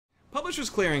Publishers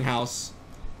Clearinghouse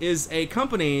is a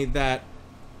company that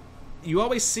you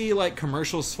always see like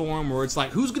commercials for them where it's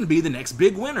like, who's going to be the next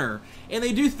big winner? And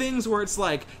they do things where it's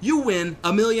like, you win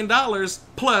 $1 million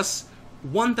plus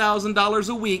 $1,000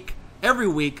 a week every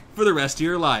week for the rest of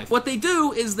your life. What they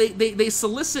do is they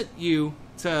solicit you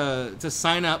to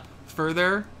sign up for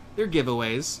their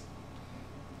giveaways.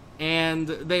 And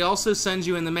they also send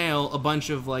you in the mail a bunch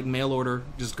of like mail order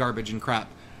just garbage and crap.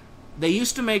 They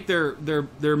used to make their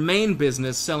main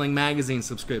business selling magazine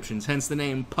subscriptions, hence the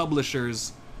name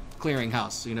Publishers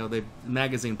Clearinghouse. You know, they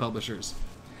magazine publishers.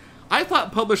 I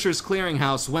thought Publishers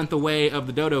Clearinghouse went the way of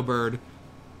the dodo bird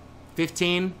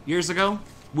 15 years ago.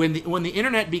 When the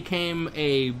internet became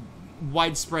a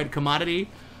widespread commodity,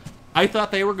 I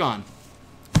thought they were gone.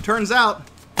 Turns out,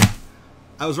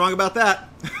 I was wrong about that.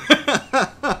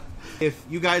 If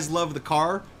you guys love the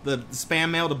car, the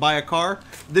spam mail to buy a car,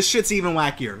 this shit's even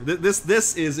wackier.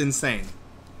 This is insane.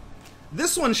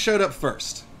 This one showed up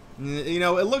first. You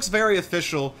know, it looks very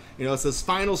official. You know, it says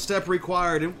final step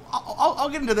required. And I'll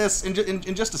get into this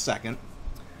in just a second.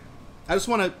 I just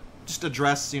want to just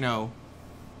address, you know,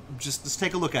 just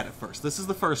take a look at it first. This is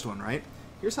the first one, right?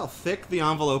 Here's how thick the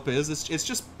envelope is.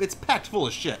 It's packed full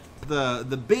of shit.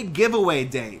 The big giveaway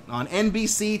date on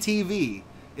NBC TV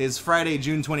is Friday,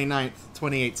 June 29th,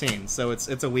 2018. So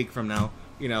it's a week from now.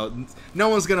 You know, no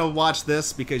one's gonna watch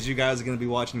this because you guys are gonna be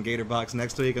watching GatorBox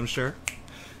next week, I'm sure.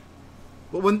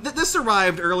 But when this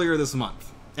arrived earlier this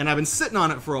month, and I've been sitting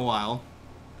on it for a while,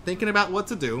 thinking about what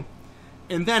to do,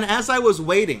 and then as I was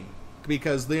waiting,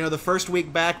 because you know the first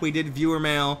week back we did viewer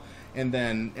mail, and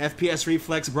then FPS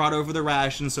Reflex brought over the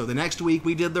ration, so the next week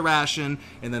we did the ration,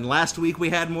 and then last week we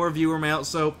had more viewer mail.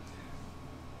 So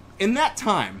in that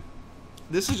time,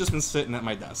 this has just been sitting at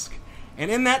my desk.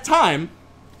 And in that time,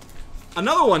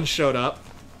 another one showed up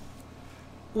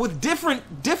with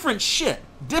different shit,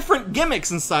 different gimmicks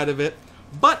inside of it,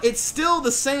 but it's still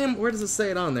the same. Where does it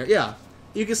say it on there? Yeah.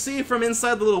 You can see from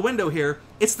inside the little window here,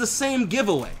 it's the same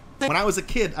giveaway. When I was a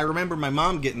kid, I remember my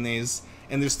mom getting these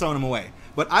and just throwing them away.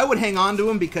 But I would hang on to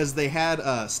them because they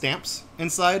had stamps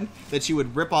inside that you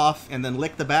would rip off and then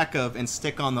lick the back of and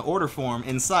stick on the order form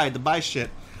inside to buy shit.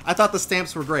 I thought the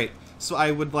stamps were great. So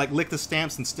I would like lick the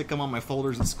stamps and stick them on my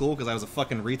folders at school because I was a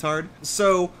fucking retard.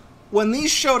 So when these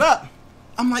showed up,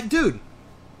 I'm like, dude,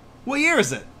 what year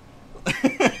is it?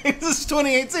 This is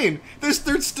 2018. They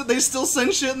still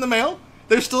send shit in the mail?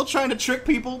 They're still trying to trick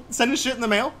people sending shit in the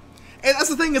mail? And that's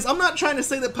the thing is, I'm not trying to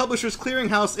say that Publishers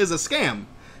Clearinghouse is a scam,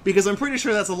 because I'm pretty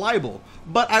sure that's a libel.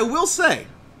 But I will say,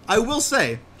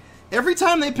 every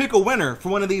time they pick a winner for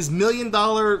one of these $1 million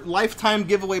lifetime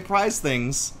giveaway prize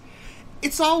things,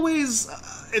 it's always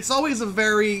a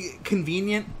very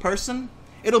convenient person.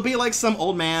 It'll be like some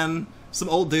old man, some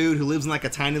old dude who lives in like a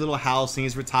tiny little house and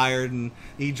he's retired and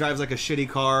he drives like a shitty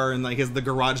car and like the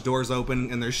garage doors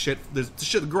open and there's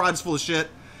the garage is full of shit.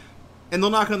 And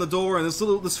they'll knock on the door, and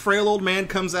this frail old man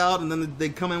comes out, and then they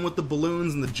come in with the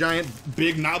balloons and the giant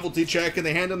big novelty check, and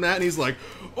they hand him that, and he's like,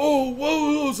 "Oh,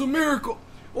 whoa, it's a miracle!"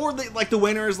 Or the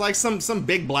winner is like some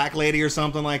big black lady or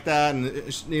something like that,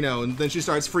 and you know, and then she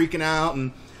starts freaking out,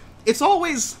 and it's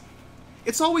always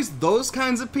those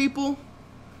kinds of people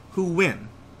who win.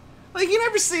 Like you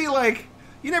never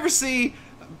see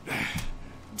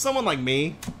someone like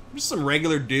me, just some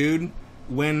regular dude,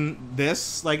 win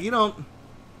this. Like you don't.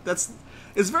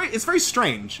 It's very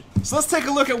strange. So let's take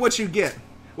a look at what you get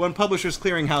when Publishers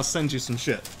Clearinghouse sends you some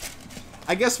shit.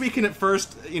 I guess we can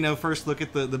first look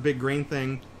at the big green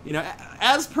thing. You know,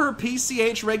 as per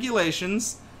PCH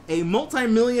regulations, a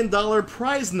multi-million-dollar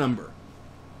prize number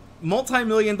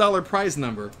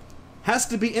has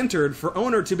to be entered for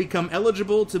owner to become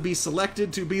eligible to be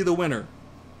selected to be the winner.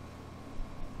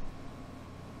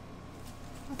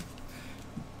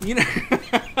 You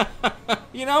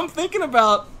know, I'm thinking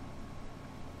about...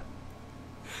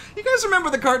 You guys remember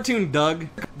the cartoon Doug?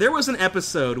 There was an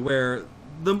episode where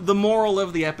the moral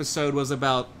of the episode was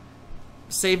about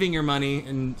saving your money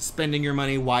and spending your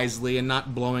money wisely and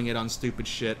not blowing it on stupid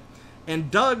shit.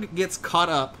 And Doug gets caught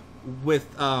up with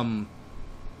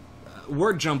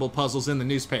word jumble puzzles in the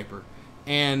newspaper.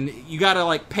 And you gotta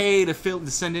like pay to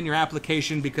send in your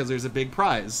application because there's a big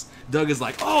prize. Doug is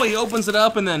like, oh, he opens it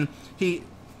up and then he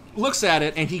looks at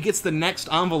it and he gets the next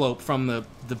envelope from the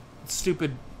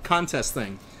stupid contest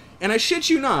thing. And I shit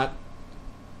you not,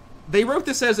 they wrote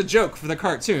this as a joke for the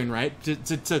cartoon, right?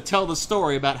 To tell the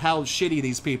story about how shitty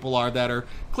these people are that are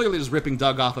clearly just ripping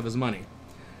Doug off of his money.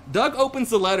 Doug opens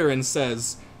the letter and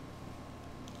says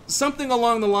something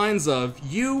along the lines of,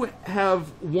 you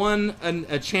have won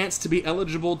a chance to be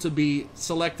eligible to be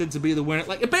selected to be the winner.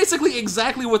 Like, basically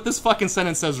exactly what this fucking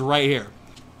sentence says right here.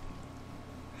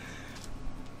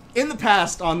 in the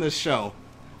past on this show,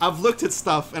 I've looked at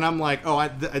stuff and I'm like, oh,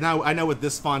 I know what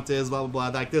this font is, blah, blah,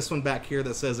 blah. Like this one back here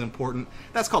that says important.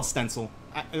 That's called stencil.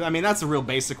 I mean, that's a real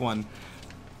basic one.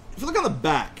 If you look on the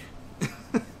back,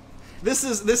 this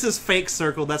is fake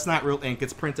circle. That's not real ink.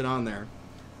 It's printed on there.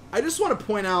 I just want to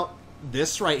point out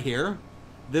this right here.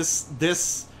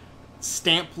 This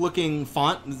stamp-looking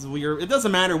font is weird. It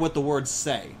doesn't matter what the words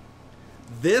say.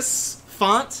 This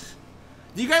font.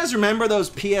 Do you guys remember those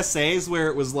PSAs where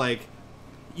it was like,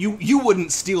 you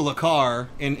wouldn't steal a car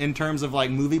in terms of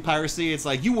like movie piracy? It's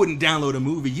like, you wouldn't download a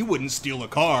movie, you wouldn't steal a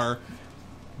car.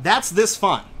 That's this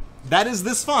font. That is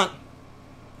this font.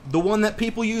 The one that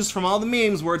people use from all the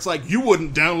memes where it's like, you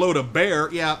wouldn't download a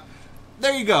bear. Yeah,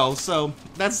 there you go. So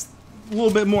that's a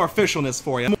little bit more officialness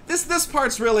for you. This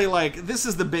part's really like, this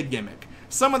is the big gimmick.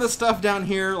 Some of the stuff down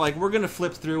here, like, we're gonna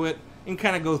flip through it and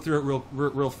kind of go through it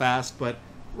real fast, but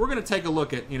we're gonna take a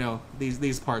look at, you know,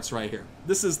 these parts right here.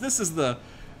 This is the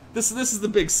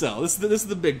big sell. This is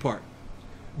the big part.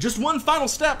 Just one final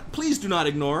step, please do not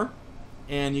ignore.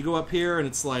 And you go up here and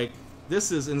it's like,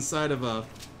 this is inside of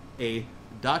a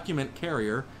document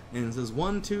carrier, and it says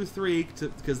 1, 2, 3,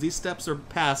 because these steps are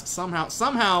passed.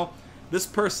 Somehow this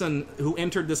person who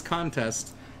entered this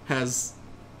contest has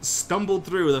stumbled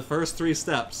through the first 3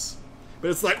 steps. But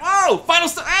it's like, whoa, final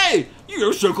step, hey,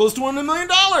 you're so close to $1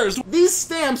 million. These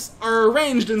stamps are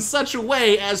arranged in such a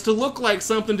way as to look like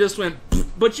something just went,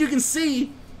 but you can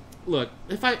see, look,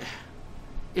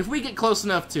 if we get close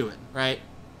enough to it, right,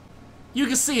 you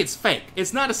can see it's fake.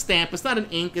 It's not a stamp, it's not an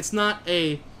ink, it's not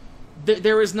a,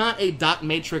 there is not a dot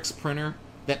matrix printer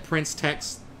that prints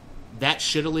text that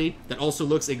shittily, that also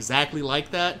looks exactly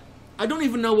like that. I don't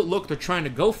even know what look they're trying to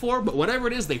go for, but whatever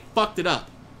it is, they fucked it up.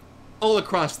 All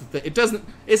across the thing.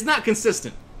 It's not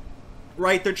consistent,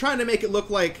 right? They're trying to make it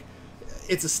look like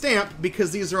it's a stamp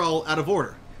because these are all out of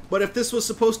order. But if this was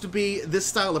supposed to be this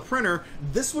style of printer,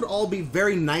 this would all be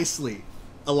very nicely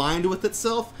aligned with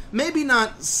itself. Maybe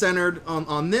not centered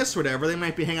on this or whatever. They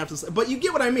might be hanging out to this, but you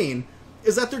get what I mean,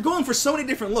 is that they're going for so many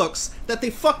different looks that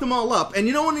they fucked them all up,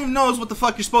 and no one even knows what the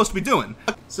fuck you're supposed to be doing.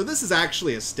 So this is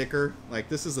actually a sticker. Like,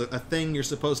 this is a thing you're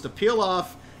supposed to peel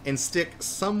off and stick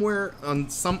somewhere on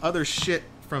some other shit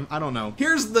from, I don't know.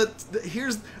 Here's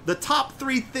the top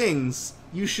 3 things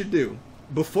you should do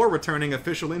before returning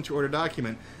official entry order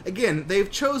document. Again,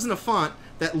 they've chosen a font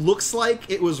that looks like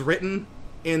it was written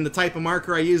in the type of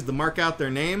marker I used to mark out their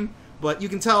name, but you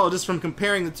can tell just from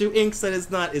comparing the 2 inks that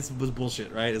it was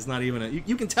bullshit, right? It's not even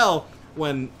you can tell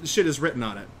when shit is written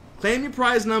on it. Claim your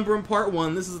prize number in part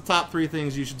 1. This is the top 3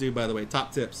 things you should do, by the way,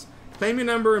 top tips. Claim your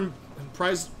number in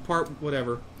prize part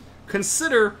whatever.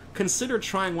 Consider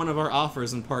trying one of our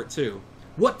offers in part 2.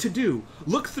 What to do?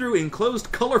 Look through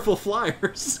enclosed colorful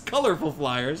flyers. Colorful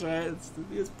flyers, right?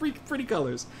 It's pretty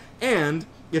colors. And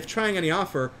if trying any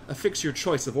offer, affix your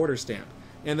choice of order stamp.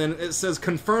 And then it says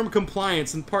confirm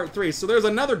compliance in part 3. So there's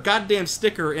another goddamn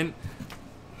sticker in.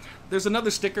 There's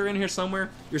another sticker in here somewhere.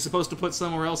 You're supposed to put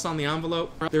somewhere else on the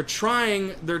envelope. They're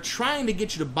trying to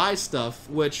get you to buy stuff,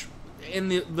 which in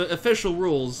the official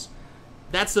rules,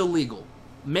 that's illegal.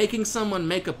 Making someone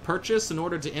make a purchase in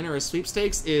order to enter a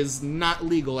sweepstakes is not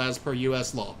legal as per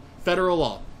U.S. law. Federal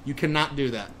law. You cannot do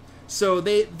that. So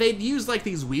they'd use like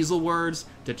these weasel words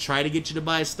to try to get you to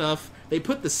buy stuff. They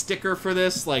put the sticker for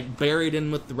this like buried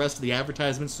in with the rest of the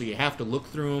advertisements, so you have to look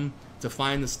through them to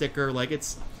find the sticker. Like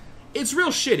it's real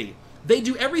shitty. They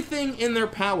do everything in their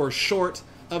power short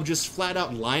of just flat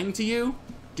out lying to you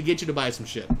to get you to buy some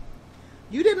shit.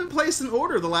 You didn't place an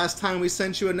order the last time we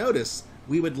sent you a notice.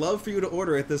 We would love for you to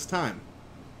order at this time.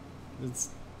 They're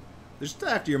just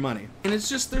after your money. And it's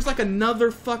just, there's like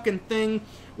another fucking thing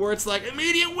where it's like,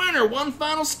 immediate winner, one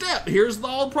final step. Here's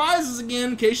all the prizes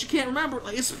again, in case you can't remember.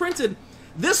 Like, it's printed.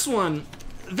 This one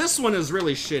is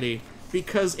really shitty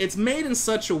because it's made in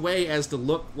such a way as to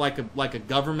look like a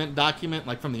government document,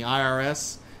 like from the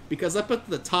IRS. Because up at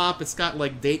the top, it's got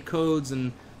like date codes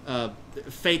and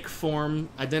fake form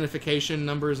identification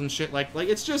numbers and shit. Like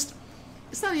it's just,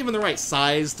 it's not even the right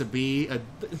size to be a.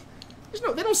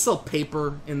 They don't sell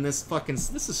paper in this fucking.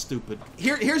 This is stupid.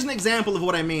 Here's an example of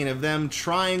what I mean of them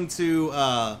trying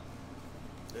to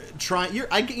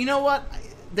you know what?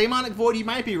 Daemonic Void, you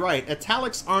might be right.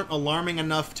 Italics aren't alarming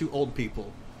enough to old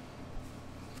people,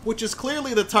 which is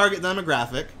clearly the target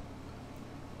demographic.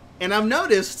 And I've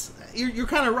noticed you're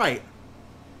kind of right.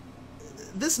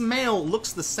 This mail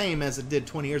looks the same as it did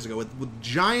 20 years ago with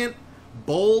giant,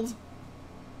 bold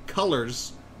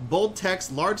colors, bold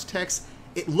text, large text.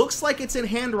 It looks like it's in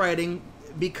handwriting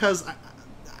because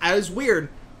I was weird.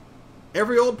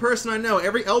 Every old person I know,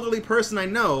 every elderly person I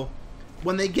know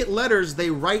when they get letters, they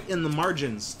write in the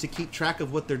margins to keep track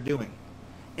of what they're doing.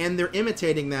 And they're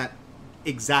imitating that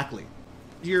exactly.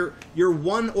 You're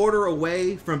one order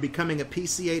away from becoming a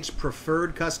PCH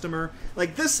preferred customer.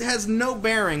 Like, this has no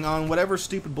bearing on whatever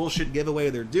stupid bullshit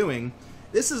giveaway they're doing.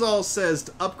 This is all says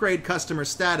to upgrade customer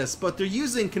status, but they're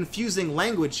using confusing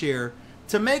language here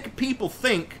to make people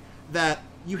think that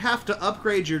you have to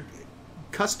upgrade your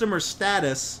customer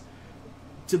status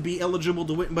to be eligible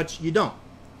to win, but you don't.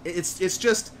 It's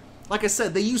just, like I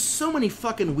said, they use so many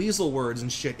fucking weasel words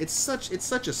and shit. It's such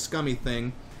a scummy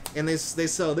thing. And they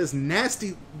sell this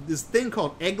thing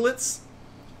called egglets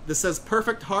that says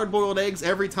perfect hard-boiled eggs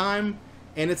every time,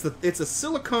 and it's a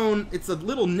silicone, it's a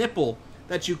little nipple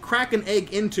that you crack an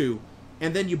egg into,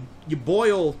 and then you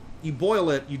boil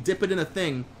it, you dip it in a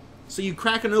thing. So you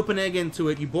crack an open egg into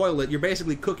it, you boil it, you're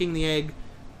basically cooking the egg,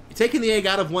 you're taking the egg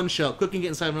out of one shell, cooking it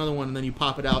inside of another one, and then you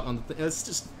pop it out on the thing.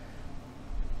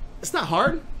 It's not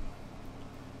hard.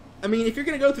 I mean, if you're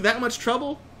gonna go through that much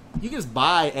trouble, you can just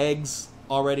buy eggs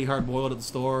already hard-boiled at the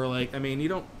store. Like, I mean, you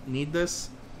don't need this.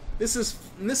 This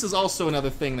is also another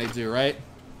thing they do, right?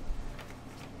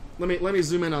 Let me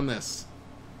zoom in on this.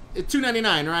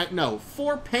 $2.99, right? No,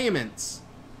 4 payments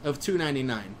of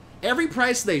 $2.99. Every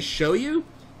price they show you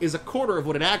is a quarter of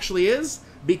what it actually is,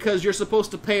 because you're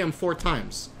supposed to pay them 4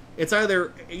 times. It's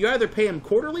you either pay them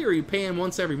quarterly or you pay them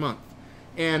once every month,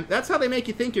 and that's how they make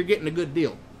you think you're getting a good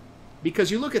deal.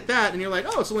 Because you look at that and you're like,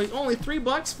 oh, it's only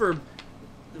 $3 for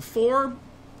 4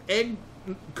 egg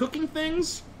cooking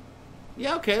things?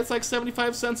 Yeah, okay, it's like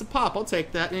 75 cents a pop. I'll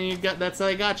take that. And that's how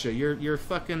they got you. You're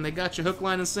fucking, they got you hook,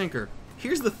 line, and sinker.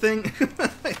 Here's the thing.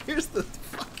 Here's the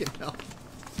fucking hell.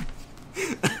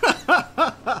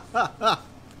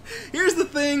 Here's the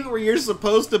thing where you're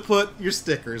supposed to put your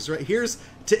stickers, right? Here's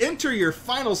to enter your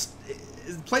final,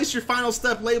 place your final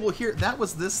step label here. That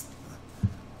was this.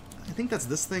 I think that's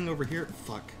this thing over here.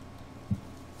 Fuck.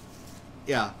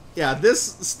 Yeah, this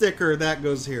sticker, that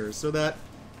goes here. So that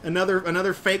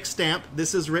another fake stamp.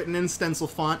 This is written in stencil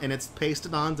font and it's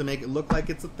pasted on to make it look like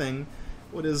it's a thing.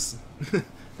 What is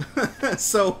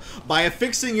so by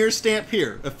affixing your stamp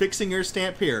here,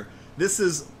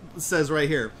 this says right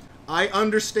here, I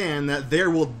understand that there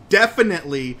will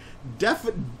definitely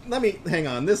let me hang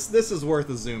on. This is worth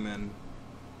a zoom in.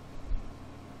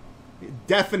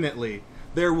 Definitely.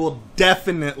 There will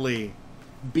definitely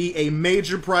be a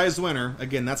major prize winner,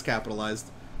 again, that's capitalized,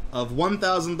 of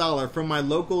 $1,000 from my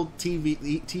local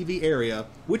TV area,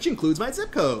 which includes my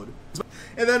zip code.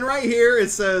 And then right here it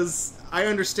says, I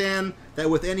understand that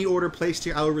with any order placed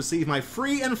here, I will receive my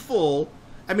free and full.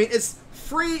 I mean, it's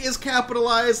free is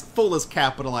capitalized, full is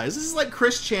capitalized. This is like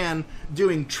Chris Chan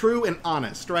doing true and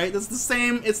honest, right? It's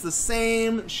the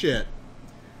same shit.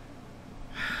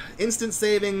 Instant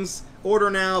savings,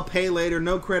 order now, pay later,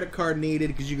 no credit card needed,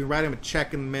 because you can write them a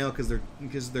check in the mail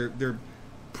because they're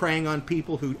preying on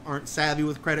people who aren't savvy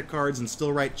with credit cards and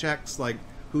still write checks. Like,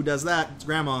 who does that? It's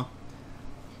grandma.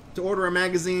 To order a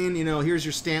magazine, you know, here's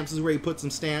your stamps. This is where you put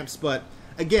some stamps. But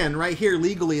again, right here,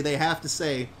 legally, they have to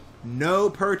say no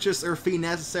purchase or fee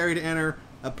necessary to enter.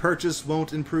 A purchase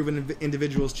won't improve an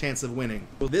individual's chance of winning.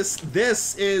 So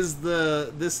this is the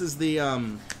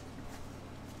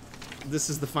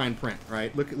fine print,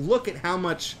 right? Look at how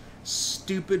much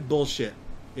stupid bullshit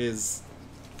is.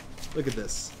 Look at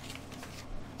this.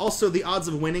 Also, the odds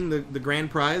of winning the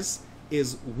grand prize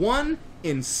is 1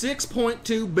 in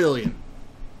 6.2 billion.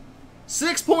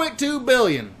 6.2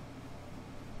 billion.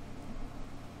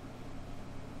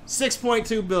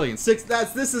 6.2 billion.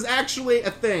 This is actually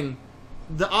a thing.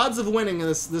 The odds of winning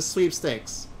this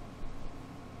sweepstakes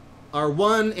are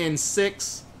 1 in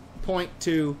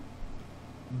 6.2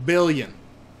 billion.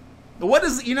 What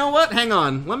is, you know what? Hang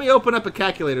on. Let me open up a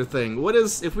calculator thing. What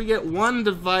is, if we get 1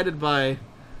 divided by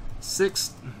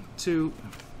 6 to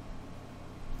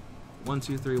 1,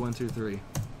 2, 3, 1, 2, 3.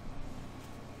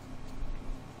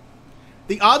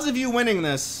 The odds of you winning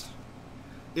this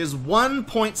is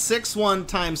 1.61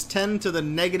 times 10 to the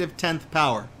negative 10th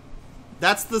power.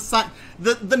 That's the sign.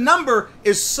 The number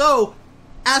is so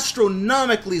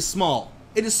astronomically small.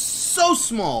 It is so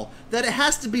small that it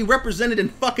has to be represented in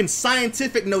fucking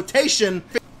scientific notation.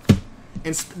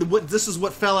 And this is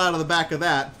what fell out of the back of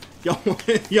that.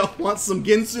 Y'all want some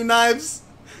Ginsu knives?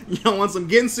 Y'all want some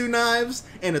Ginsu knives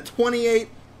and a 28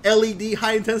 LED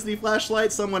high intensity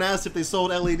flashlight? Someone asked if they sold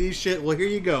LED shit. Well, here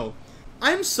you go.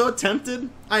 I'm so tempted.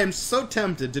 I am so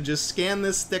tempted to just scan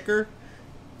this sticker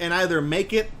and either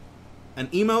make it an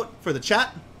emote for the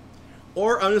chat,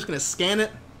 or I'm just gonna scan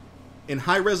it in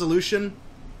high resolution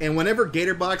And whenever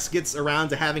GatorBox gets around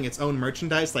to having its own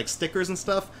merchandise, like stickers and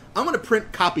stuff, I'm gonna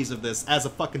print copies of this as a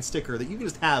fucking sticker that you can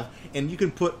just have, and you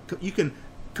can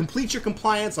complete your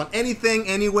compliance on anything,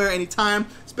 anywhere, anytime.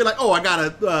 It's be like, oh, I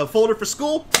got a folder for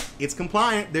school. It's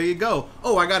compliant. There you go.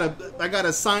 Oh, I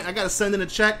gotta send in a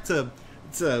check to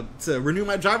renew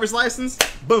my driver's license.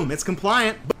 Boom, it's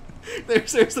compliant.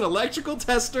 There's an electrical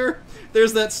tester.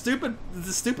 There's that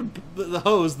the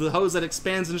hose that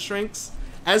expands and shrinks,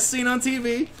 as seen on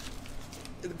TV.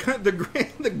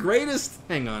 The greatest.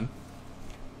 Hang on.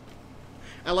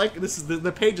 I like this. Is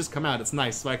the pages come out. It's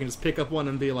nice, so I can just pick up one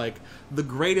and be like, the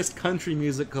greatest country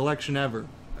music collection ever.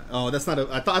 Oh, that's not a.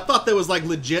 I thought that was like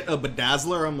legit a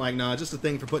bedazzler. I'm like, no, it's just a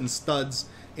thing for putting studs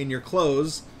in your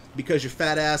clothes because your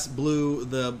fat ass blew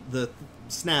the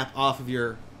snap off of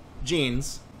your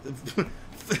jeans.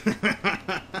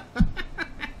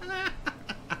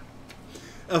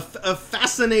 A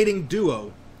fascinating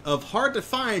duo of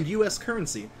hard-to-find U.S.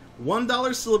 currency.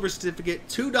 $1 silver certificate,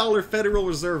 $2 Federal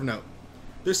Reserve note.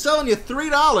 They're selling you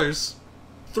 $3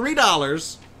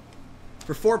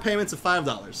 for 4 payments of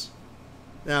 $5.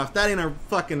 Now, if that ain't a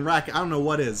fucking racket, I don't know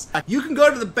what is. You can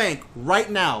go to the bank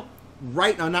right now.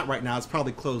 Not right now, it's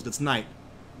probably closed, it's night.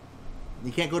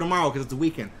 You can't go tomorrow because it's the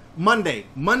weekend. Monday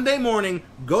morning,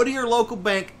 go to your local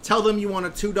bank, tell them you want a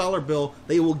 $2 bill.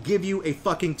 They will give you a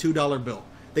fucking $2 bill.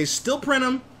 They still print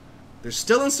them. They're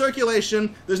still in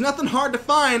circulation. There's nothing hard to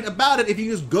find about it if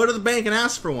you just go to the bank and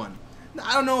ask for one. Now,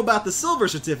 I don't know about the silver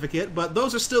certificate, but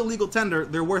those are still legal tender.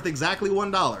 They're worth exactly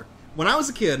 $1. When I was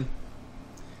a kid,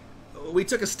 we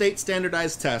took a state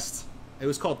standardized test. It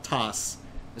was called TOS.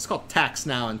 It's called TAX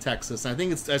now in Texas. I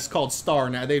think it's called STAR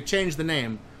now. They've changed the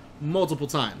name multiple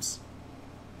times.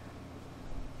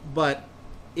 But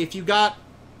if you got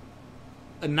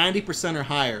a 90% or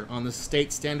higher on the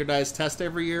state standardized test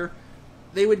every year,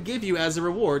 they would give you, as a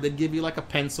reward, they'd give you like a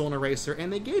pencil and eraser,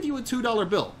 and they gave you a $2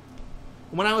 bill.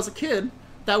 When I was a kid,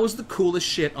 that was the coolest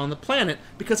shit on the planet,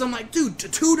 because I'm like, dude, a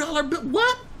 $2 bill?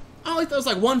 What? I like that was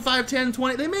like 1, 5, 10,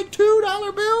 20. They make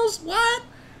 $2 bills? What?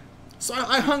 So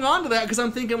I hung on to that because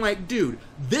I'm thinking like, dude,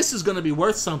 this is going to be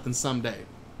worth something someday.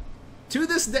 To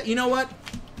this day, you know what?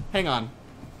 Hang on.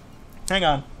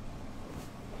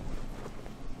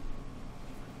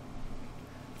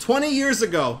 20 years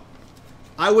ago,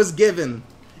 I was given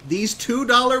these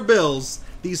 $2 bills,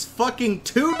 these fucking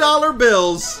 $2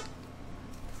 bills,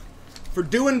 for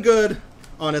doing good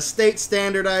on a state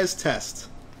standardized test.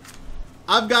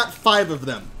 I've got 5 of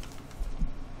them.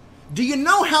 Do you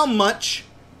know how much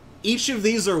each of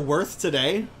these are worth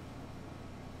today?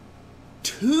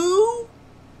 $2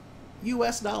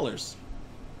 US.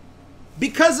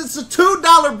 Because it's a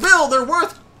 $2 bill, they're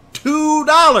worth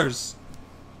 $2.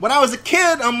 When I was a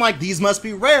kid, I'm like, these must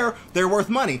be rare. They're worth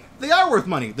money. They are worth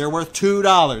money. They're worth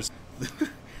 $2.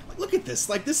 Look at this.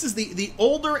 Like, this is the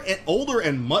older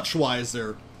and much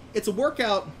wiser. It's a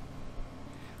workout.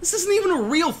 This isn't even a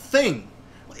real thing.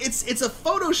 It's a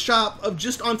Photoshop of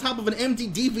just on top of an empty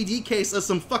DVD case of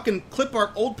some fucking clip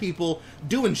art old people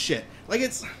doing shit. Like,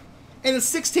 it's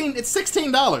 $16.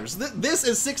 This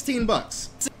is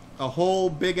 $16. A whole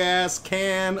big ass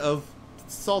can of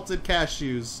salted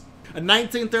cashews. A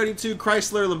 1932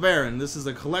 Chrysler LeBaron. This is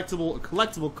a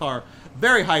collectible car.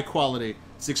 Very high quality.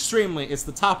 It's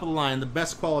the top of the line, the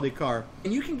best quality car.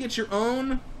 And you can get your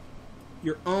own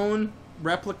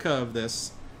replica of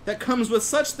this that comes with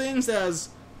such things as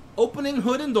opening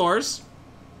hood and doors,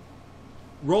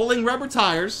 rolling rubber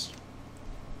tires,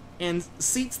 and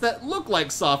seats that look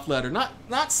like soft leather.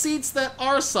 Not seats that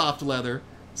are soft leather,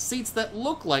 seats that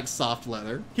look like soft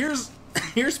leather. Here's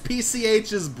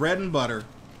PCH's bread and butter.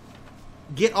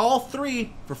 Get all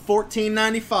 3 for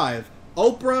 $14.95.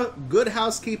 Oprah, Good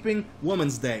Housekeeping,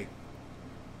 Woman's Day.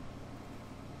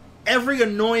 Every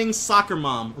annoying soccer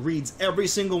mom reads every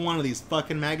single one of these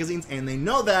fucking magazines, and they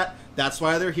know that. That's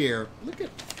why they're here. Look at...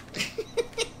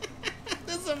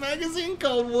 There's a magazine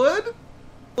called Wood.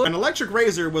 An electric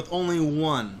razor with only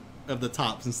 1 of the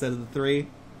tops instead of the 3.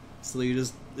 So you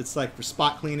just... It's like for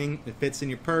spot cleaning. It fits in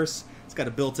your purse. It's got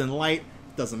a built-in light.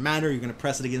 Doesn't matter, you're gonna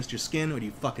press it against your skin. What are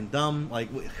you, fucking dumb? Like,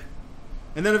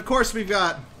 and then of course we've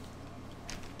got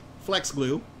Flex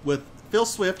Glue with Phil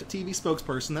Swift, TV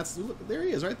spokesperson. Look, there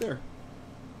he is, right there.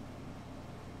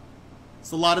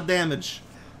 It's a lot of damage.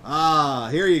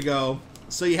 Here you go.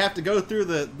 So you have to go through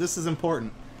this is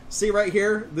important. See right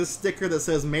here, this sticker that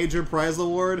says Major Prize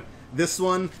Award. This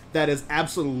one that is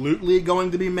absolutely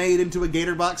going to be made into a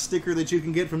GatorBox sticker that you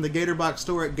can get from the GatorBox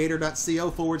store at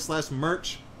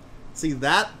gator.co/merch. See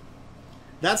that?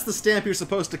 That's the stamp you're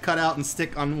supposed to cut out and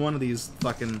stick on one of these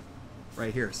fucking...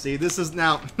 right here. See, this is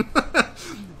now...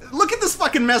 Look at this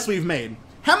fucking mess we've made.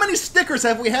 How many stickers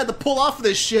have we had to pull off of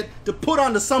this shit to put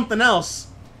onto something else?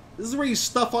 This is where you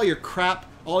stuff all your crap,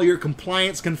 all your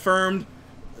compliance confirmed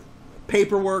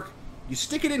paperwork. You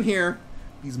stick it in here.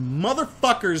 These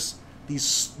motherfuckers,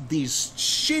 these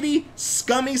shitty,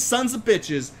 scummy sons of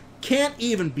bitches can't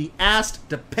even be asked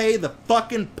to pay the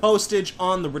fucking postage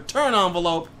on the return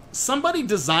envelope. Somebody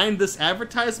designed this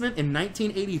advertisement in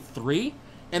 1983,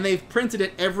 and they've printed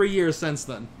it every year since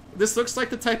then. This looks like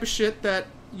the type of shit that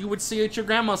you would see at your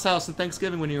grandma's house on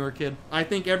Thanksgiving when you were a kid. I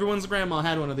think everyone's grandma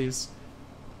had one of these.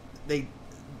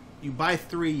 You buy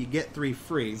 3, you get 3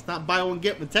 free. It's not buy one,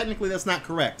 get one. Technically, that's not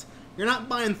correct. You're not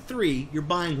buying 3, you're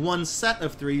buying 1 set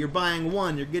of 3. You're buying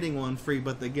 1, you're getting 1 free.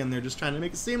 But again, they're just trying to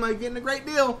make it seem like you're getting a great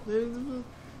deal.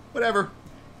 Whatever.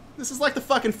 This is like the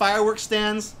fucking fireworks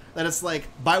stands, that it's like,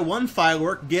 buy 1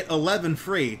 firework, get 11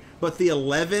 free. But the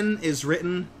 11 is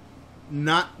written,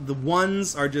 not the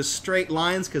ones are just straight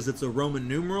lines because it's a Roman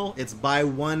numeral. It's buy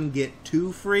 1, get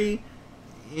 2 free.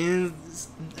 And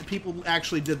people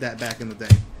actually did that back in the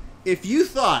day. If you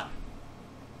thought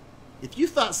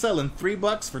selling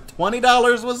 $3 for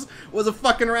 $20 was a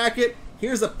fucking racket,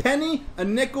 here's a penny, a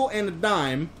nickel, and a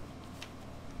dime.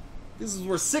 This is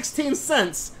worth 16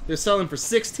 cents. They're selling for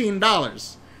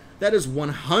 $16. That is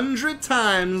 100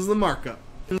 times the markup.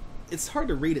 It's hard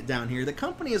to read it down here. The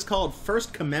company is called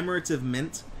First Commemorative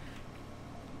Mint.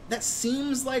 That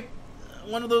seems like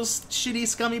one of those shitty,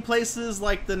 scummy places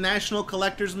like the National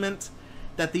Collector's Mint,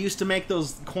 that they used to make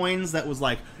those coins that was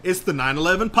like, it's the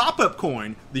 9/11 pop-up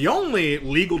coin, the only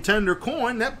legal tender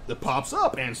coin that pops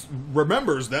up and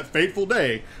remembers that fateful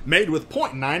day, made with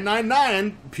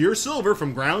 .999 pure silver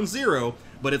from ground zero,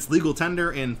 but it's legal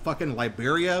tender in fucking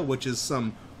Liberia, which is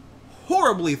some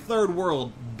horribly third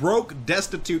world, broke,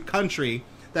 destitute country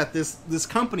that this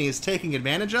company is taking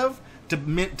advantage of to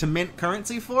mint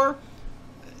currency for,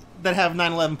 that have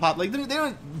 9/11 pop. Like, they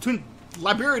don't,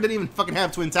 Liberia didn't even fucking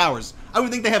have Twin Towers. I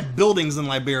would think they have buildings in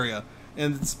Liberia.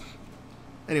 And it's...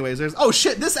 Anyways, there's... Oh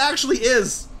shit, this actually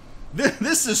is...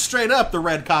 This is straight up the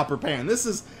red copper pan. This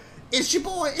is... It's your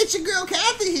boy, it's your girl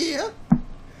Kathy here.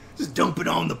 Just dump it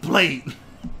on the plate.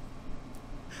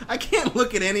 I can't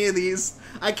look at any of these.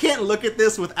 I can't look at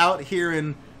this without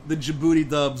hearing the Djibouti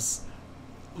Dubs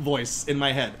voice in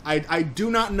my head. I do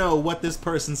not know what this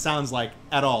person sounds like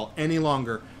at all, any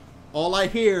longer. All I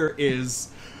hear is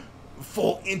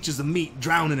 4 inches of meat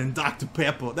drowning in Dr.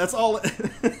 Pepper. That's all.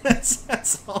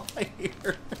 That's all I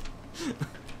hear.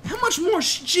 How much more?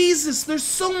 Jesus, there's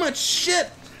so much shit.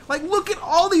 Like, look at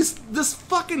all this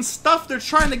fucking stuff they're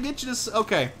trying to get you to.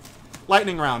 Okay,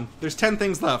 lightning round. There's 10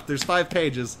 things left. There's 5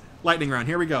 pages. Lightning round.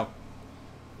 Here we go.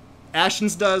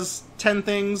 Ashton's does 10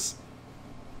 things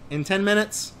in 10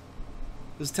 minutes.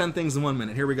 There's 10 things in 1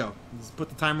 minute. Here we go. Just put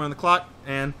the timer on the clock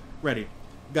and ready.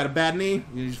 Got a bad knee?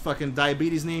 You need fucking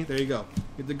diabetes knee? There you go.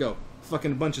 Good to go.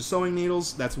 Fucking bunch of sewing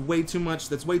needles. That's way too much.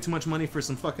 That's way too much money for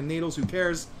some fucking needles. Who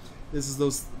cares? This is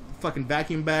those fucking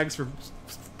vacuum bags for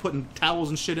putting towels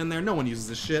and shit in there. No one uses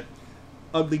this shit.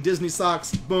 Ugly Disney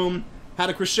socks. Boom. How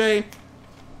to crochet.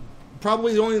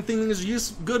 Probably the only thing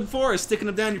that's good for is sticking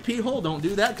them down your pee hole. Don't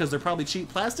do that because they're probably cheap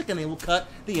plastic and they will cut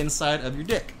the inside of your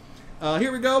dick.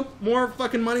 Here we go. More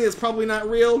fucking money that's probably not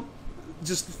real.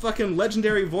 Just fucking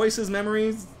legendary voices,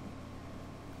 memories.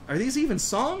 Are these even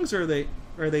songs, or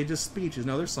are they just speeches?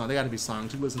 No, they're songs. They got to be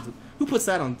songs. Who puts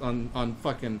that on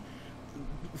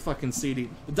fucking CD?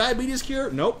 The diabetes cure?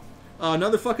 Nope.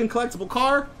 Another fucking collectible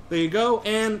car. There you go.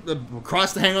 And the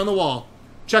cross to hang on the wall.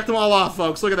 Check them all off,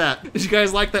 folks. Look at that. Did you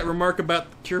guys like that remark about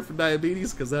the cure for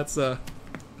diabetes? Because that's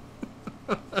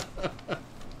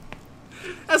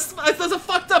that's a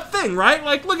fucked up thing, right?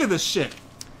 Like, look at this shit.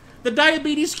 The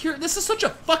diabetes cure. This is such a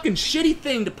fucking shitty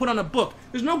thing to put on a book.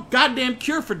 There's no goddamn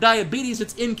cure for diabetes.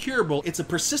 It's incurable. It's a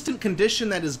persistent condition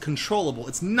that is controllable.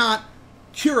 It's not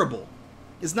curable.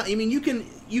 It's not. I mean, you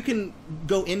can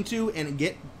go into and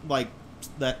get like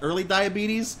that early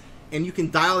diabetes, and you can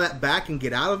dial that back and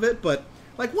get out of it. But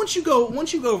like once you go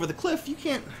over the cliff, you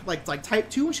can't like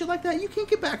type 2 and shit like that. You can't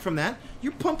get back from that.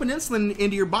 You're pumping insulin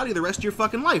into your body the rest of your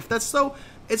fucking life. It's so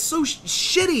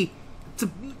shitty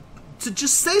to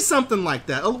just say something like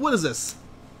that. Oh, what is this?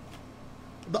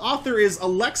 The author is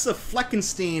Alexa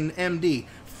Fleckenstein, MD.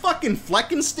 Fucking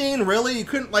Fleckenstein, really? You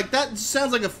couldn't, like, that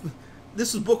sounds like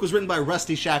this book was written by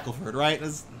Rusty Shackelford, right?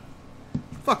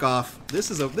 Fuck off.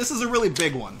 This is a really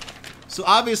big one. So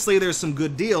obviously there's some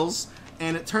good deals,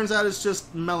 and it turns out it's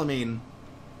just melamine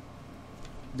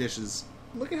dishes.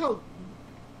 Look at how...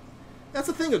 That's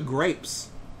a thing of grapes.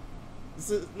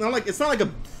 It's not like a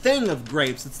thing of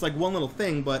grapes. It's like one little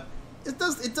thing, but... It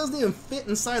doesn't even fit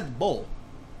inside the bowl.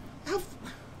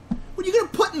 What What are you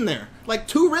gonna put in there? Like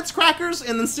 2 Ritz crackers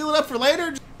and then seal it up for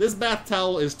later? This bath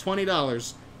towel is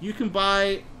 $20. You can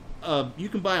buy a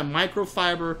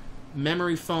microfiber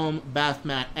memory foam bath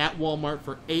mat at Walmart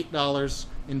for $8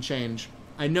 and change.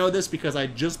 I know this because I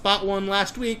just bought one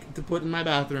last week to put in my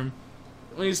bathroom.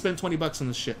 I only spent 20 bucks on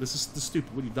this shit. This is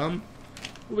stupid. What are you, dumb?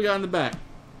 What we got in the back?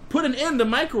 Put an end to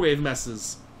microwave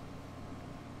messes.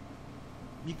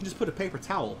 You can just put a paper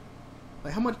towel.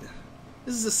 Like, how much?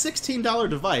 This is a $16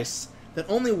 device that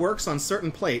only works on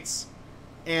certain plates,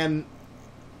 and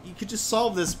you could just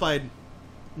solve this by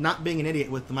not being an idiot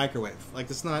with the microwave.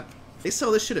 Like, it's not... They sell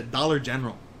this shit at Dollar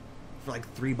General for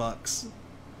like $3.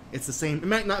 It's the same. It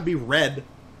might not be red,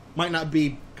 might not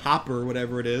be copper or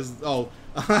whatever it is. Oh,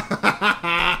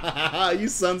 you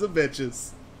sons of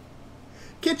bitches.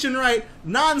 Kitchen Right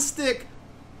non-stick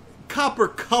copper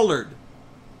colored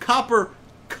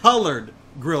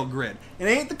grill grid. It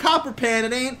ain't the copper pan.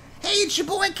 It ain't, hey, it's your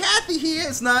boy Kathy here.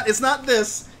 It's not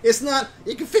this. It's not,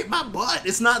 it can fit my butt.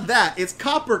 It's not that. It's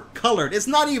copper colored. It's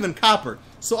not even copper.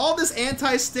 So all this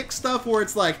anti-stick stuff where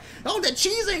it's like, oh, that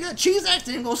cheese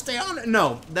actually ain't gonna stay on it.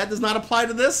 No, that does not apply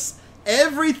to this.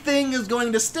 Everything is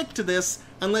going to stick to this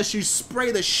unless you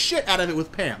spray the shit out of it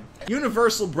with Pam.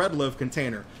 Universal bread loaf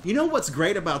container. You know what's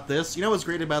great about this? You know what's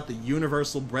great about the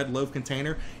universal bread loaf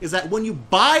container? Is that when you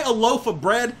buy a loaf of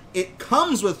bread, it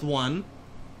comes with one.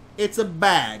 It's a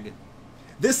bag.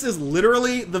 This is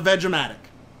literally the Vegematic.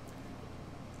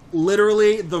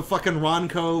 Literally the fucking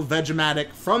Ronco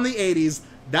Vegematic from the 80s.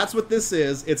 That's what this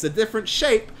is. It's a different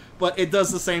shape, but it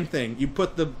does the same thing. You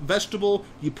put the vegetable,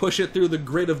 you push it through the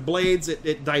grid of blades,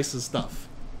 it dices stuff.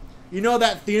 You know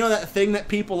that thing that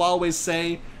people always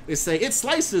say? They say, it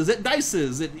slices, it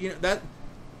dices,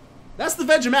 that's the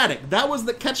Vegematic. That was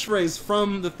the catchphrase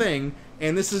from the thing,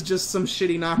 and this is just some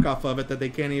shitty knockoff of it that they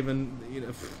can't even,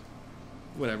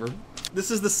 whatever.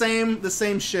 This is the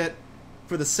same shit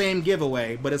for the same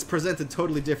giveaway, but it's presented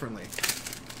totally differently.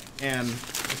 And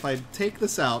if I take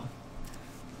this out,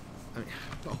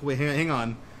 oh wait, hang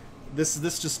on, this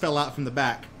just fell out from the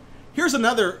back. Here's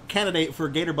another candidate for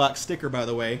a Gatorbox sticker, by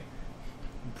the way.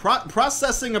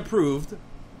 Processing approved.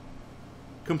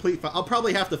 Complete. I'll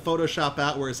probably have to Photoshop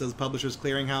out where it says Publishers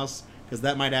Clearinghouse, because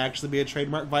that might actually be a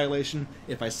trademark violation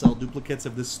if I sell duplicates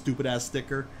of this stupid ass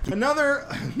sticker. Another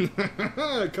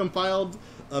compiled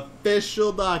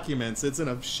official documents. It's in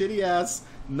a shitty ass,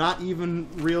 not even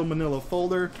real manila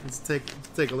folder. Let's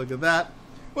take a look at that.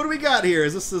 What do we got here?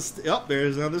 Is this oh,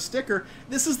 there's another sticker.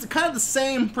 This is kind of the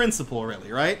same principle,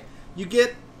 really, right? You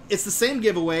get, it's the same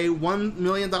giveaway, $1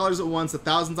 million at once,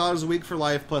 $1,000 a week for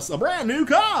life, plus a brand new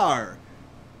car.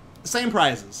 Same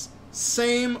prizes.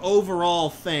 Same overall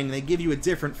thing. They give you a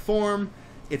different form.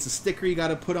 It's a sticker you got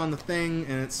to put on the thing,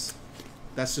 and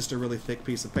that's just a really thick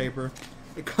piece of paper.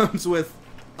 It comes with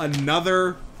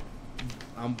another,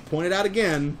 I'm pointing it out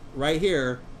again, right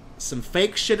here, some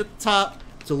fake shit at the top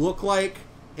to look like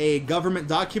a government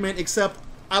document, except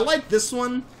I like this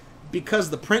one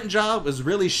because the print job is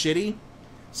really shitty.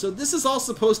 So this is all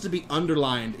supposed to be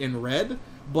underlined in red,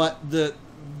 but the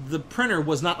printer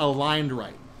was not aligned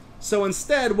right. So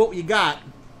instead, what you got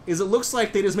is it looks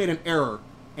like they just made an error,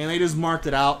 and they just marked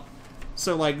it out.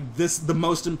 So like the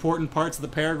most important parts of the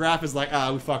paragraph is like,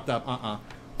 we fucked up,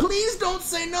 Please don't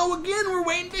say no again, we're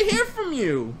waiting to hear from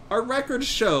you. Our records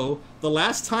show the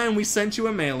last time we sent you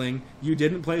a mailing, you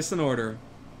didn't place an order.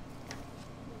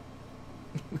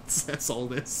 That's all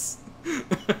this.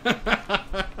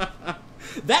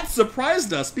 That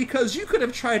surprised us because you could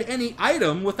have tried any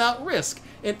item without risk.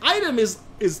 An item is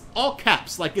all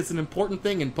caps, like it's an important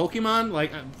thing in Pokemon.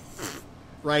 Like,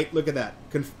 right? Look at that.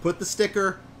 Put the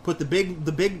sticker, put the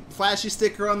big flashy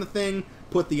sticker on the thing,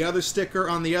 put the other sticker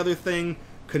on the other thing.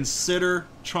 Consider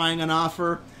trying an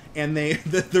offer, and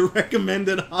the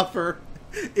recommended offer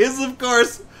is, of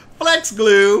course, Flex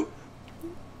Glue.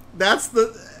 It's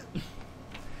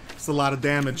a lot of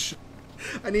damage.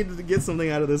 I needed to get something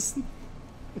out of this.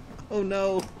 Oh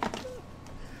no.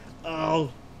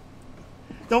 Oh.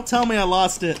 Don't tell me I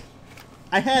lost it.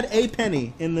 I had a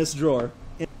penny in this drawer.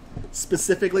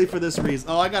 Specifically for this reason.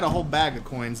 Oh, I got a whole bag of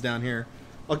coins down here.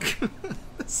 Okay.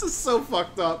 This is so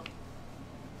fucked up.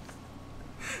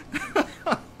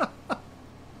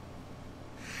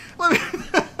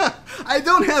 I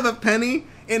don't have a penny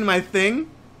in my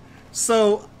thing,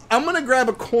 so I'm gonna grab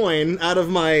a coin out of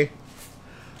my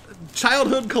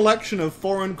childhood collection of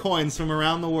foreign coins from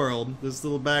around the world, this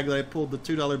little bag that I pulled the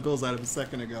 $2 bills out of a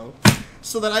second ago,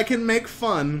 so that I can make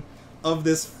fun of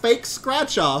this fake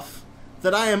scratch-off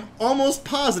that I am almost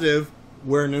positive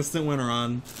we're an instant winner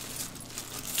on.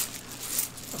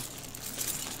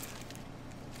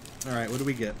 Alright, what do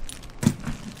we get?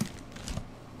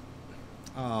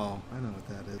 Oh, I know what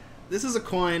that is. This is a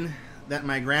coin that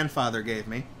my grandfather gave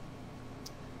me.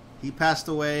 He passed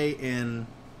away in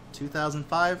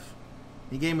 2005.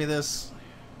 He gave me this.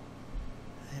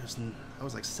 I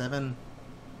was like 7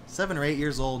 or 8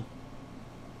 years old.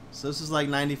 So this is like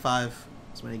 95.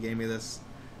 That's when he gave me this.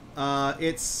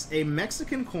 It's a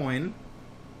Mexican coin.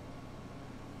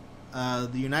 The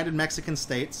United Mexican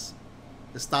States.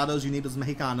 Estados Unidos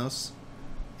Mexicanos.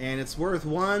 And it's worth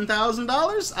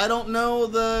 $1,000. I don't know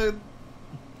the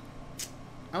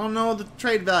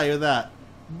trade value of that.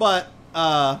 But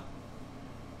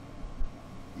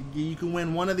you can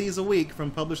win one of these a week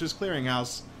from Publishers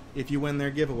Clearinghouse if you win their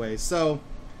giveaway. So,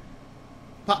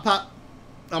 Pop,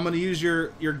 I'm gonna use your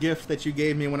gift that you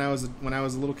gave me when I was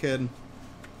a little kid,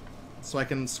 so I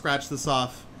can scratch this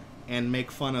off and make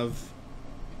fun of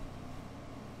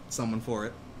someone for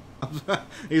it.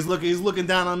 He's looking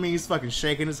down on me. He's fucking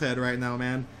shaking his head right now,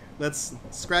 man. Let's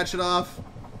scratch it off.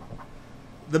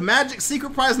 The magic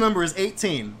secret prize number is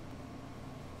 18.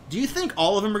 Do you think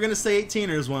all of them are going to say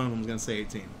 18, or is one of them going to say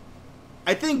 18?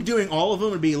 I think doing all of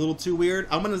them would be a little too weird.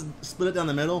 I'm going to split it down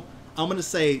the middle. I'm going to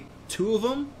say 2 of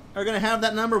them are going to have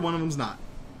that number, one of them's not.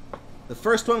 The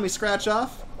first one we scratch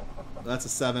off, that's a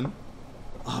 7.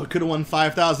 Oh, we could have won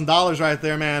 $5,000 right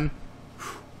there, man.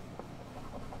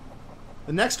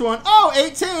 The next one, oh,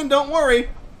 18, don't worry.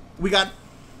 We got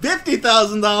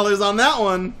 $50,000 on that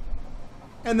one.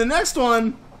 And the next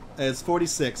one is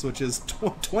 46, which is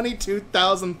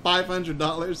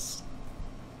 $22,500.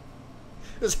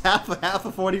 It's half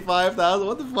of 45,000.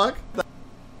 What the fuck?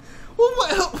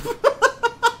 Well,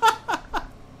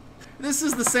 this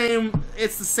is the same.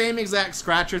 It's the same exact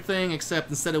scratcher thing, except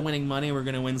instead of winning money, we're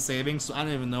gonna win savings. So I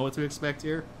don't even know what to expect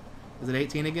here. Is it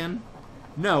 18 again?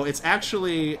 No, it's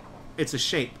actually, it's a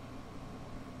shape.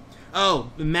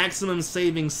 Oh, the maximum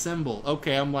savings symbol.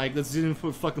 Okay, I'm like, let's even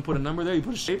fucking put a number there. You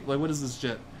put a shape. Like, what is this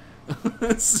shit?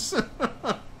 It's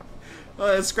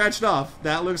scratched off.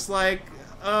 That looks like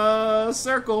a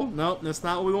circle. Nope, that's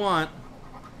not what we want.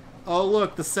 Oh,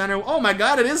 look, the center. Oh my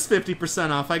god, it is 50%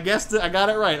 off. I guessed it. I got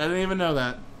it right. I didn't even know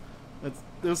that.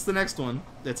 That's the next one.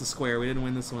 That's a square. We didn't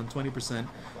win this one. 20%.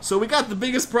 So we got the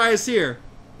biggest prize here.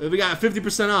 We got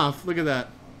 50% off. Look at that.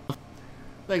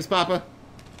 Thanks, Papa.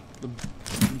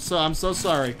 I'm so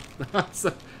sorry. I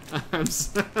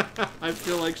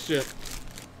feel like shit.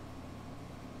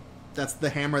 That's the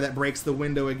hammer that breaks the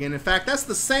window again. In fact, that's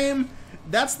the same.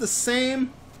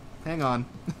 Hang on.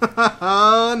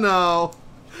 Oh no.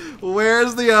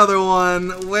 Where's the other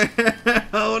one?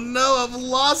 Oh no, I've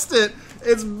lost it.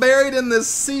 It's buried in this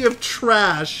sea of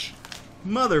trash.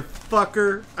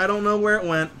 Motherfucker. I don't know where it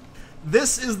went.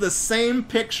 This is the same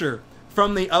picture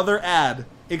from the other ad,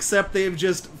 except they've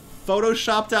just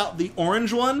photoshopped out the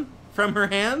orange one from her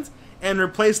hand and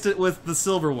replaced it with the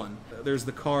silver one. There's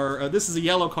the car. This is a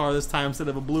yellow car this time instead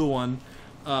of a blue one.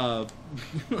 I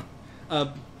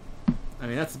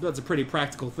mean, that's a pretty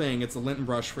practical thing. It's a lint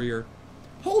brush for your...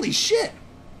 Holy shit!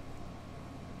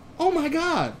 Oh my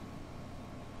god!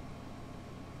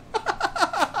 Dude!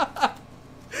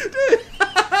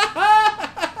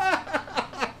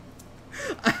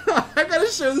 I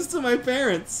gotta show this to my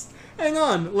parents. Hang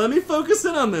on, let me focus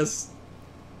in on this.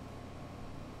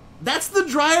 That's the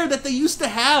dryer that they used to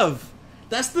have.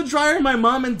 That's the dryer my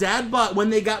mom and dad bought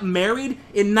when they got married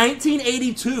in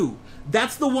 1982.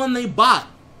 That's the one they bought.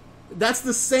 That's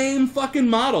the same fucking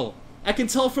model. I can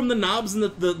tell from the knobs and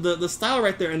the style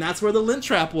right there, and that's where the lint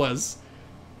trap was.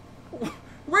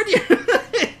 Where do you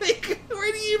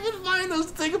even find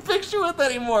those to take a picture with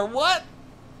anymore? What?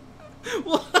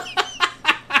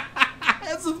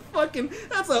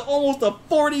 That's almost a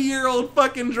 40-year-old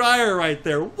fucking dryer right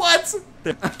there. What?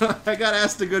 I got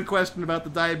asked a good question about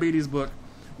the diabetes book.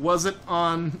 Was it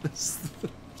on...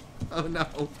 Oh no.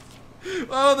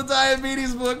 Oh, the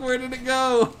diabetes book, where did it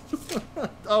go?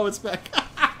 Oh, it's back.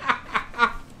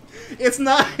 It's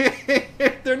not...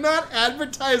 They're not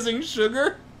advertising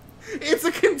sugar. It's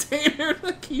a container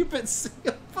to keep it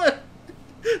sealed. But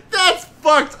that's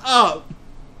fucked up.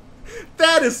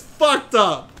 That is fucked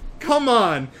up. Come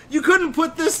on. You couldn't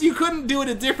put this... You couldn't do it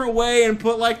a different way and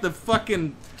put, like, the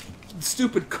fucking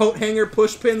stupid coat hanger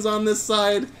push pins on this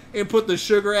side and put the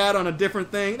sugar ad on a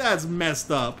different thing? That's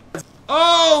messed up.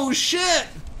 Oh, shit!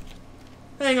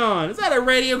 Hang on. Is that a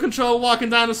radio control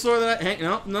walking dinosaur that I...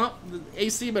 No. The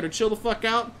AC better chill the fuck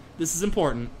out. This is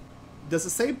important. Does it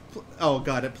say... Oh,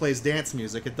 God, it plays dance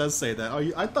music. It does say that.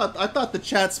 Oh, I thought the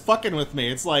chat's fucking with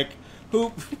me. It's like,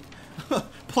 who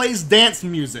plays dance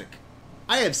music?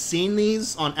 I have seen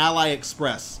these on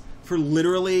AliExpress for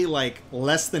literally, like,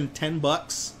 less than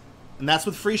 $10. And that's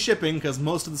with free shipping, because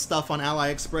most of the stuff on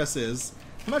AliExpress is.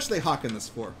 How much are they hawking this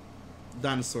for?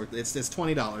 Dinosaur. It's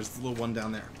 $20. The little one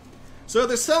down there. So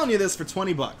they're selling you this for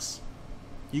 20 bucks.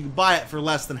 You can buy it for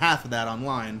less than half of that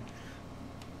online.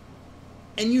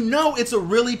 And you know it's a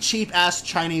really cheap-ass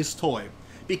Chinese toy.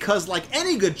 Because like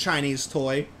any good Chinese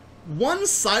toy, one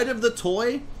side of the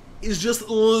toy is just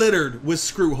littered with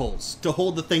screw holes to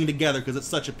hold the thing together because it's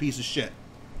such a piece of shit.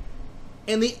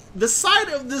 And the side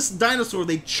of this dinosaur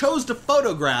they chose to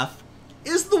photograph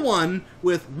is the one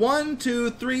with 1,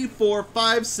 2, 3, 4,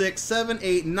 5, 6, 7,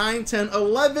 8, 9, 10,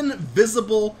 11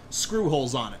 visible screw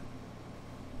holes on it.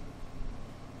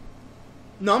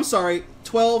 No, I'm sorry.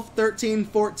 12, 13,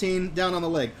 14, down on the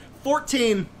leg.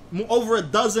 14, over a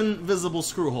dozen visible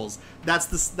screw holes.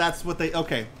 That's what they...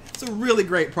 Okay. It's a really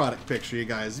great product picture, you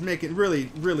guys. You make it really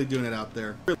doing it out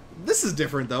there. This is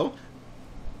different, though.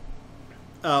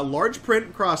 Large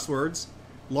print crosswords,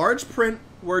 large print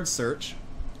word search,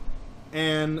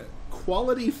 and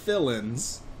quality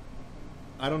fill-ins.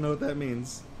 I don't know what that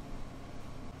means.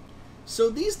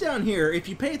 So these down here, if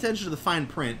you pay attention to the fine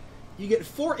print, you get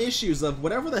 4 issues of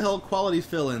whatever the hell quality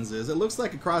fill-ins is. It looks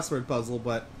like a crossword puzzle,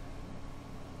 but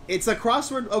it's a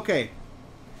crossword... Okay.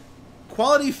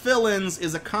 Quality fill-ins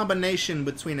is a combination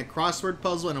between a crossword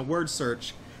puzzle and a word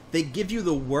search. They give you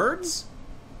the words.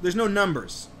 There's no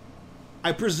numbers.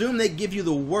 I presume they give you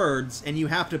the words, and you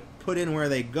have to put in where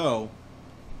they go,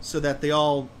 so that they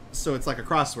all... So it's like a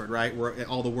crossword, right? Where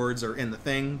all the words are in the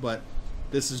thing, but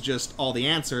this is just all the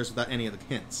answers without any of the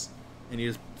hints. And you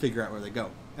just figure out where they go.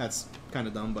 That's kind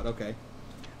of dumb, but okay.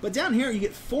 But down here, you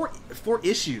get four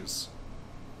issues,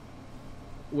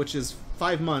 which is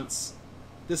 5 months.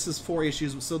 This is 4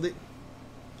 issues, so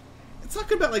it's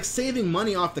talking about like saving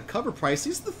money off the cover price.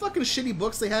 These are the fucking shitty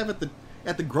books they have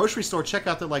at the grocery store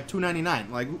checkout. They're like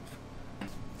 $2.99. Like,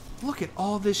 look at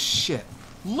all this shit.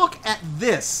 Look at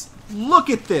this. Look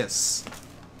at this.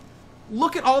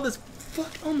 Look at all this.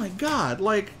 Fuck. Oh my god.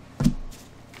 Like,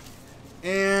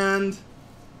 and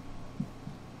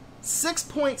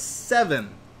 6.7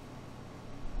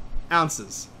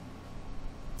 ounces.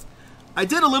 I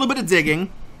did a little bit of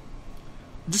digging.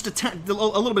 Just a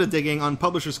little bit of digging on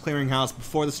Publishers Clearinghouse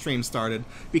before the stream started,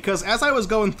 because as I was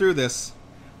going through this,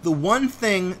 the one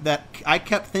thing that I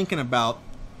kept thinking about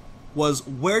was,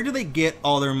 where do they get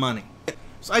all their money?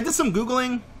 So I did some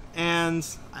Googling, and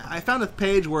I found a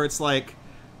page where it's like,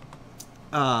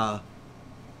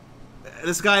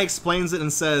 this guy explains it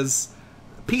and says,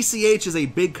 PCH is a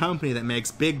big company that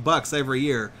makes big bucks every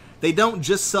year. They don't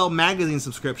just sell magazine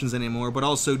subscriptions anymore, but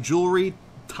also jewelry,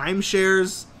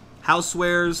 timeshares,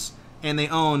 housewares, and they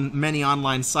own many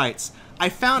online sites. I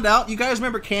found out, you guys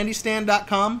remember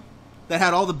CandyStand.com? That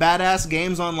had all the badass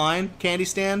games online?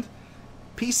 CandyStand?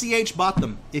 PCH bought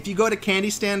them. If you go to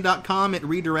CandyStand.com, it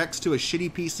redirects to a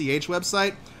shitty PCH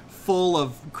website full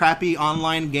of crappy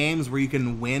online games where you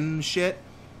can win shit.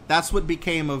 That's what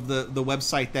became of the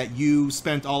website that you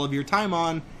spent all of your time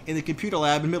on in the computer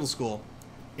lab in middle school.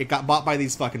 It got bought by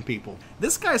these fucking people.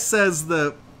 This guy says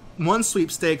the one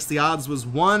sweepstakes, the odds was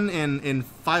 1 in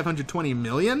 520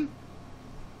 million,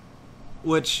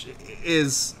 which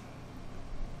is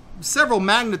several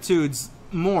magnitudes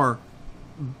more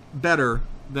better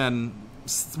than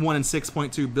 1 in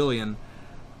 6.2 billion.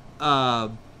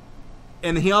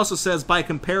 And he also says, by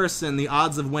comparison, the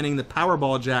odds of winning the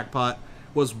Powerball jackpot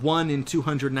was 1 in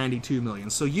 292 million.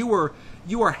 So you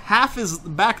were half as,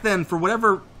 back then, for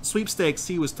whatever sweepstakes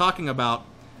he was talking about,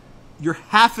 you're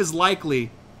half as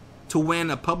likely to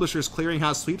win a Publishers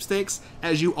Clearinghouse sweepstakes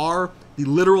as you are the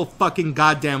literal fucking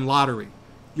goddamn lottery.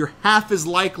 You're half as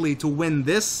likely to win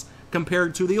this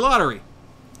compared to the lottery.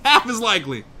 Half as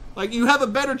likely. Like, you have a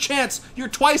better chance.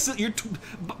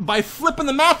 By flipping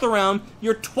the math around,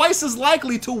 you're twice as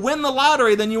likely to win the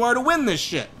lottery than you are to win this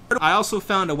shit. I also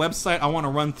found a website I want to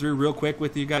run through real quick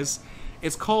with you guys.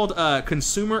 It's called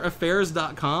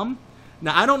consumeraffairs.com.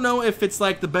 Now, I don't know if it's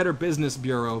like the Better Business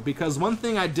Bureau, because one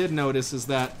thing I did notice is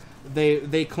that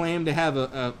they claim to have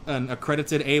an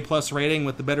accredited A+ rating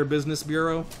with the Better Business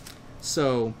Bureau.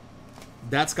 So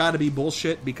that's got to be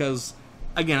bullshit, because,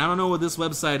 again, I don't know what this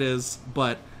website is,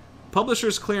 but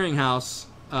Publishers Clearinghouse,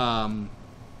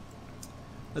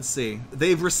 let's see,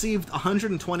 they've received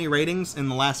 120 ratings in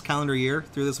the last calendar year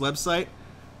through this website.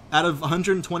 Out of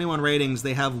 121 ratings,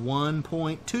 they have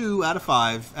 1.2 out of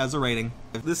 5 as a rating.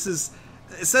 It says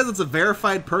it's a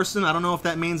verified person. I don't know if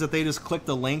that means that they just clicked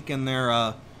a link in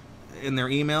their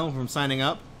email from signing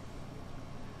up.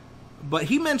 But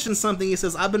he mentioned something. He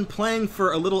says, I've been playing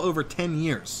for a little over 10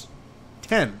 years.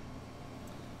 10.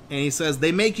 And he says,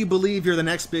 they make you believe you're the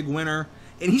next big winner.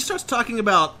 And he starts talking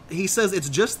about, he says, it's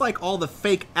just like all the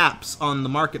fake apps on the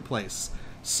marketplace.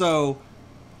 So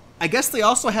I guess they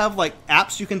also have like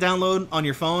apps you can download on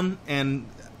your phone, and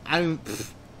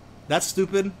that's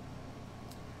stupid.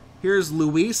 Here's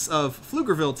Luis of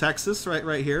Pflugerville, Texas,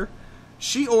 right here.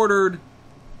 She ordered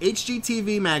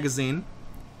HGTV magazine,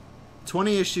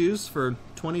 20 issues for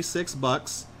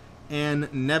 $26,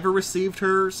 and never received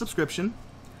her subscription.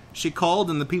 She called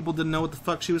and the people didn't know what the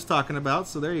fuck she was talking about,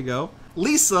 so there you go.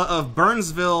 Lisa of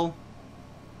Burnsville,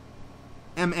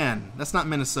 MN. That's not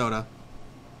Minnesota.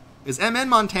 Is MN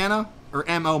Montana? Or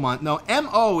MO No,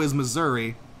 MO is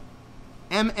Missouri.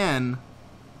 MN.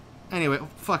 Anyway,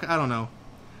 fuck, I don't know.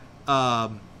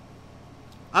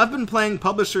 I've been playing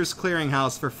Publishers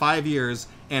Clearinghouse for 5 years,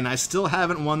 and I still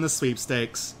haven't won the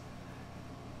sweepstakes.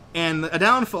 And a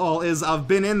downfall is I've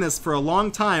been in this for a long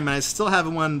time, and I still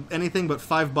haven't won anything but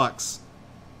 $5.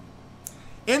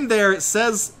 In there, it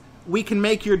says we can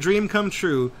make your dream come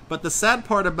true, but the sad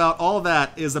part about all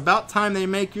that is about time they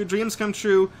make your dreams come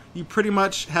true, you pretty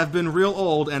much have been real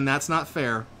old, and that's not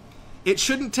fair. It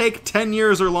shouldn't take 10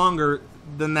 years or longer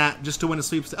than that just to win a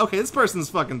sweepstakes. Okay, this person's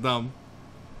fucking dumb.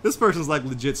 This person's like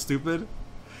legit stupid.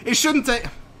 It shouldn't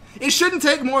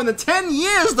take more than 10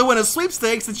 years to win a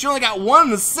sweepstakes that you only got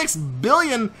 1 in 6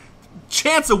 billion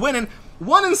chance of winning.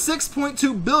 1 in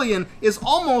 6.2 billion is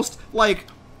almost like,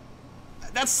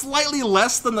 that's slightly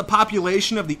less than the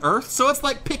population of the Earth, so it's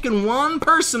like picking one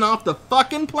person off the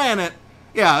fucking planet.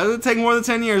 Yeah, it would take more than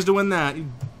 10 years to win that, you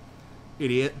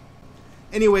idiot.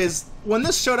 Anyways, when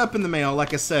this showed up in the mail,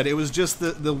 like I said, it was just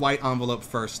the white envelope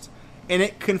first. And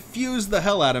it confused the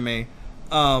hell out of me.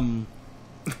 And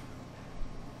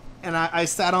I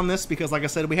sat on this because, like I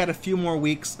said, we had a few more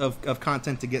weeks of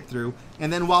content to get through.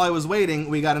 And then while I was waiting,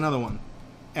 we got another one.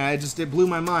 And it blew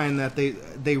my mind that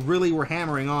they really were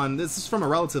hammering on, this is from a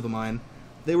relative of mine,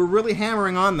 they were really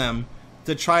hammering on them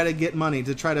to try to get money,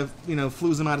 to try to, you know,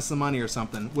 flooze them out of some money or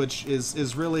something, which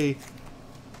is really,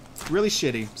 really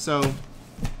shitty. So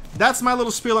that's my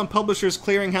little spiel on Publishers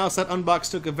Clearinghouse. That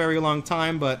unbox took a very long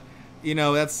time, but, you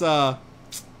know, that's,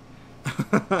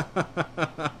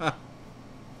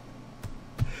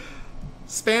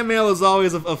 spam mail is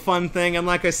always a fun thing, and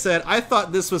like I said, I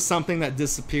thought this was something that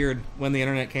disappeared when the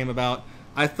internet came about.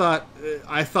 I thought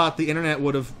the internet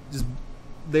would have just,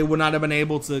 they would not have been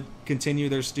able to continue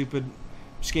their stupid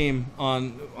scheme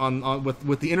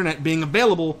with the internet being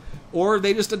available, or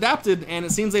they just adapted, and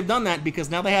it seems they've done that because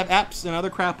now they have apps and other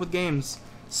crap with games.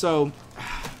 So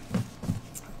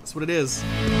that's what it is.